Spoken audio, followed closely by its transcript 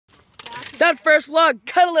That first vlog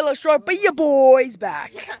cut a little short, but your boy's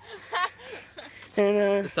back.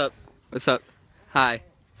 And What's up? What's up? Hi.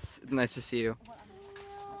 It's nice to see you.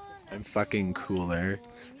 I'm fucking cooler.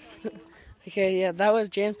 okay, yeah, that was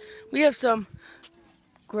James. We have some.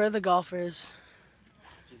 Where are the golfers?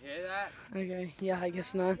 Did you hear that? Okay, yeah, I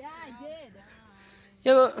guess not. Yeah, I did.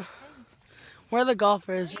 Yeah, but where are the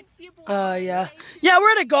golfers? Yeah,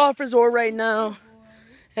 we're at a golf resort right now,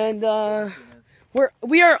 and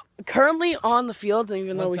we are currently on the field,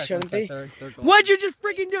 even though we shouldn't be. What'd you just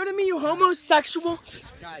freaking do to me, you homosexual?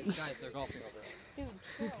 Guys, they're golfing over there.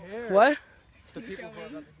 Dude. What?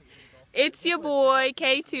 It's your boy,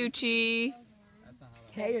 K Tucci.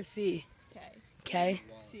 K or C? K. K?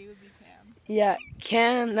 C would be Cam. Yeah,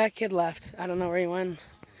 Ken, that kid left. I don't know where he went.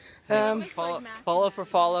 Follow for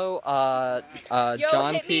follow. Yo,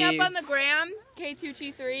 John hit P. me up on the gram,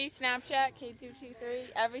 K2G3, Snapchat, K2G3,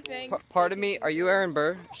 everything. Pardon me, are you Aaron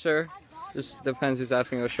Burr, sir? Just depends who's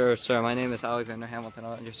asking. Oh, sure, sir. My name is Alexander Hamilton.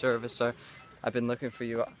 I'm at your service, sir. I've been looking for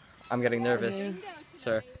you. I'm getting nervous,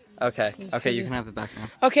 sir. Okay, you can have it back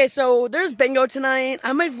now. Okay, so there's bingo tonight.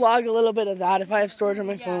 I might vlog a little bit of that if I have storage on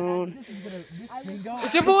my phone.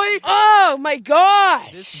 It's your boy! Oh my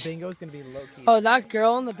gosh! This bingo is gonna be low key. Oh, that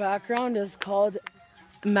girl in the background is called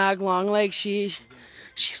Mag Longleg. She's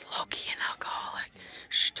low-key an alcoholic.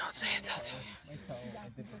 Shh, don't say it. Don't say it.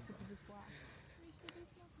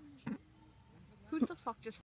 Who the fuck just